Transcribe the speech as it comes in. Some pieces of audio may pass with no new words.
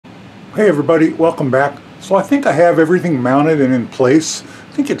Hey everybody, welcome back. So I think I have everything mounted and in place.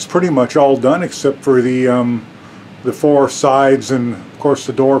 I think it's pretty much all done except for the four sides and of course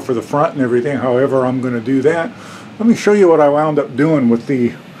the door for the front and everything. However, I'm going to do that. Let me show you what I wound up doing with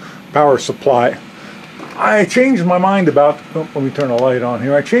the power supply. I changed my mind about, let me turn a light on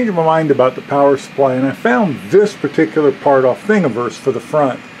here. I changed my mind about the power supply and I found this particular part off Thingiverse for the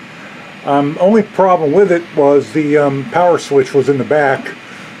front. Only problem with it was the power switch was in the back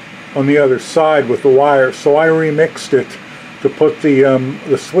on the other side with the wire, so I remixed it to put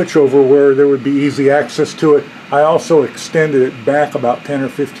the switch over where there would be easy access to it. I also extended it back about 10 or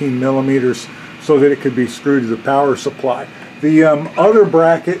 15 millimeters so that it could be screwed to the power supply. The other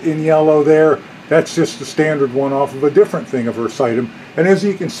bracket in yellow there, that's just the standard one off of a different Thingiverse item. And as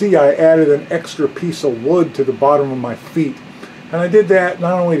you can see, I added an extra piece of wood to the bottom of my feet. And I did that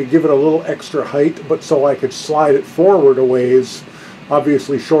not only to give it a little extra height, but so I could slide it forward a ways,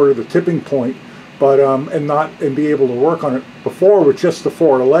 obviously short of the tipping point, but and be able to work on it. Before, with just the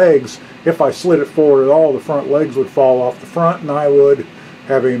four legs, if I slid it forward at all, the front legs would fall off the front and I would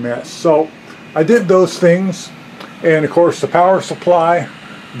have a mess. So I did those things, and of course the power supply,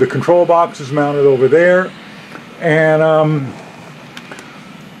 the control box is mounted over there, and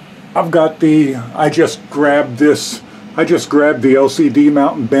I've got I just grabbed the LCD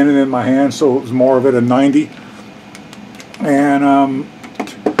mount and bent it in my hand so it was more of it a 90. And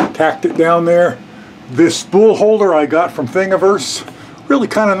tacked it down there. This spool holder I got from Thingiverse, really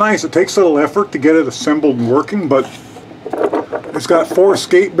kind of nice. It takes a little effort to get it assembled and working, but it's got 4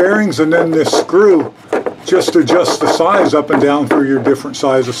 skate bearings and then this screw just to adjust the size up and down for your different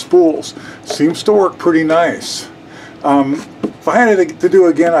size of spools. Seems to work pretty nice. If I had it to do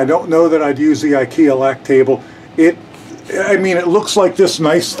again, I don't know that I'd use the Ikea lac table. I mean, it looks like this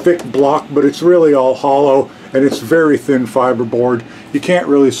nice thick block, but it's really all hollow and it's very thin fiberboard. You can't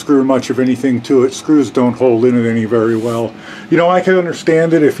really screw much of anything to it. Screws don't hold in it any very well. You know, I can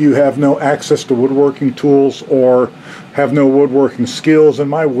understand it if you have no access to woodworking tools or have no woodworking skills, and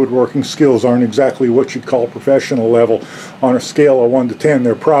my woodworking skills aren't exactly what you'd call professional level. On a scale of 1 to 10,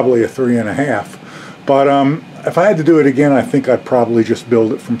 they're probably a 3.5. But if I had to do it again, I think I'd probably just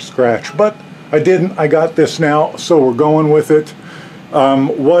build it from scratch. But I didn't. I got this now, so we're going with it.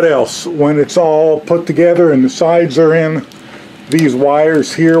 What else? When it's all put together and the sides are in, these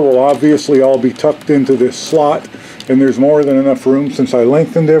wires here will obviously all be tucked into this slot, and there's more than enough room since I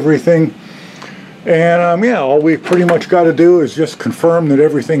lengthened everything. And yeah, all we've pretty much got to do is just confirm that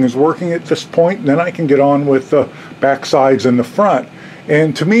everything is working at this point, and then I can get on with the back sides and the front.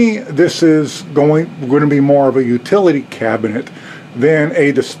 And to me, this is going to be more of a utility cabinet than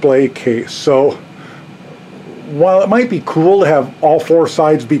a display case. So while it might be cool to have all 4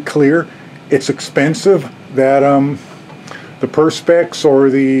 sides be clear, it's expensive. That the Perspex or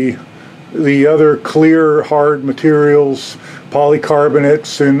the other clear hard materials,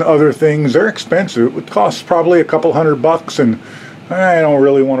 polycarbonates and other things, they're expensive. It would cost probably a couple $100, and I don't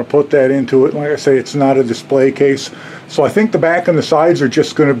really want to put that into it. Like I say, it's not a display case. So I think the back and the sides are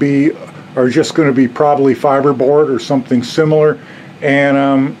just going to be probably fiberboard or something similar,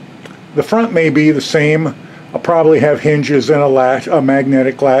 and the front may be the same. I'll probably have hinges and a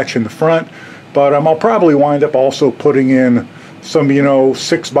magnetic latch in the front, but I'll probably wind up also putting in some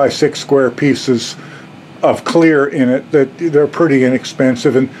 6x6 square pieces of clear in it. That they're pretty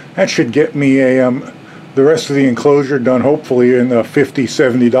inexpensive, and that should get me the rest of the enclosure done hopefully in the $50,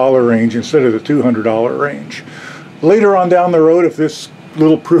 $70 range instead of the $200 range. Later on down the road, if this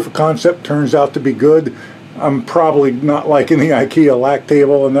little proof of concept turns out to be good, I'm probably not liking the Ikea lac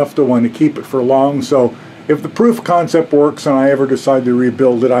table enough to want to keep it for long. So if the proof of concept works and I ever decide to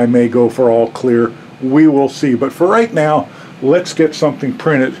rebuild it, I may go for all clear. We will see. But for right now, let's get something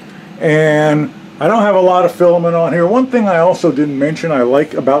printed. And I don't have a lot of filament on here. One thing I also didn't mention I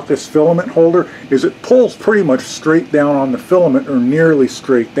like about this filament holder is it pulls pretty much straight down on the filament, or nearly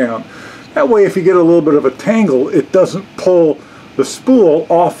straight down. That way, if you get a little bit of a tangle, it doesn't pull the spool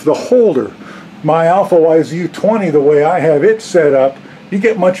off the holder. My AlphaWise U20, the way I have it set up, you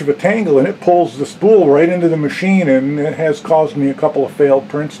get much of a tangle and it pulls the spool right into the machine, and it has caused me a couple of failed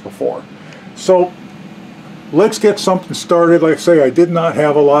prints before. So let's get something started. Like I say, I did not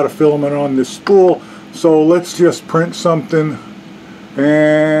have a lot of filament on this spool, so let's just print something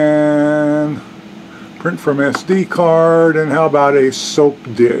and print from SD card. And how about a soap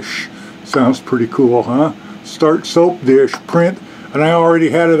dish? Sounds pretty cool, huh? Start soap dish, print, and I already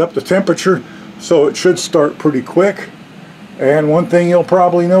had it up to temperature, so it should start pretty quick. And one thing you'll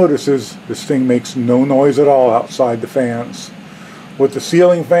probably notice is this thing makes no noise at all outside the fans. With the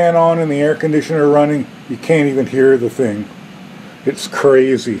ceiling fan on and the air conditioner running, you can't even hear the thing. It's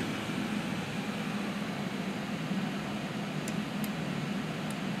crazy.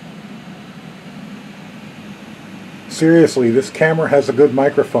 Seriously, this camera has a good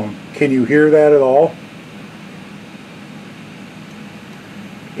microphone. Can you hear that at all?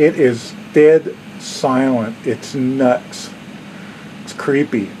 It is dead silent. It's nuts. It's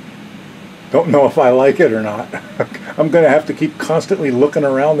creepy. Don't know if I like it or not. I'm going to have to keep constantly looking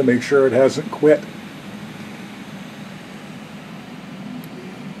around to make sure it hasn't quit.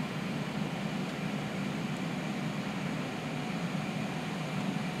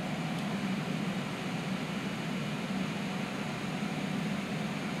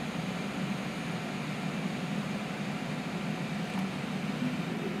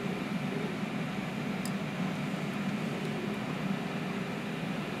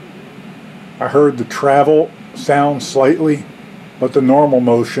 I heard the travel sound slightly, but the normal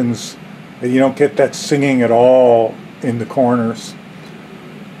motions, you don't get that singing at all in the corners.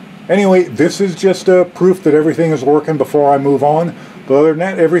 Anyway, this is just a proof that everything is working before I move on. But other than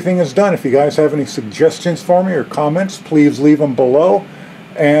that, everything is done. If you guys have any suggestions for me or comments, please leave them below.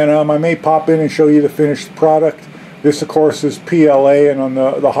 And I may pop in and show you the finished product. This, of course, is PLA, and on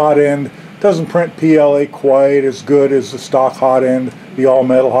the hot end, doesn't print PLA quite as good as the stock hot end. The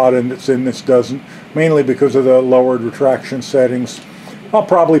all-metal hot end that's in this doesn't, mainly because of the lowered retraction settings. I'll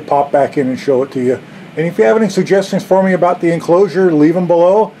probably pop back in and show it to you. And if you have any suggestions for me about the Enclosure, leave them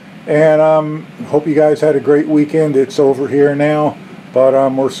below. And hope you guys had a great weekend. It's over here now, but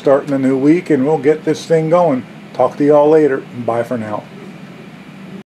we're starting a new week, and we'll get this thing going. Talk to y'all later. Bye for now.